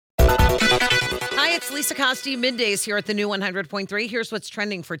Hi, it's Lisa Costi, middays here at the new 100.3. Here's what's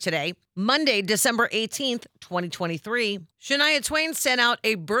trending for today. Monday, December 18th, 2023. Shania Twain sent out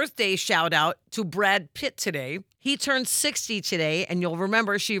a birthday shout out to Brad Pitt today. He turned 60 today, and you'll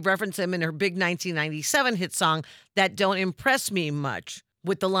remember she referenced him in her big 1997 hit song, That Don't Impress Me Much,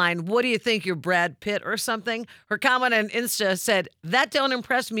 with the line, "What do you think, you're Brad Pitt or something?" Her comment on Insta said, "That don't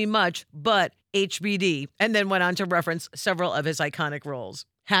impress me much, but HBD," and then went on to reference several of his iconic roles.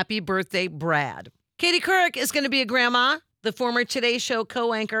 Happy birthday, Brad. Katie Couric is going to be a grandma. The former Today Show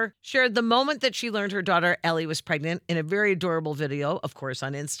co-anchor shared the moment that she learned her daughter Ellie was pregnant in a very adorable video, of course,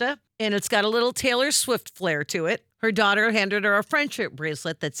 on Insta. And it's got a little Taylor Swift flair to it. Her daughter handed her a friendship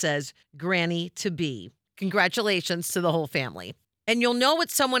bracelet that says, "Granny to be." Congratulations to the whole family. And you'll know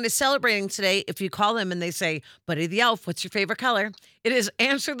what someone is celebrating today if you call them and they say, "Buddy the Elf, what's your favorite color?" It is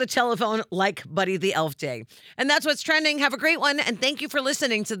Answer the Telephone Like Buddy the Elf Day. And that's what's trending. Have a great one. And thank you for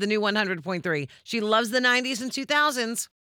listening to the new 100.3. She loves the 90s and 2000s.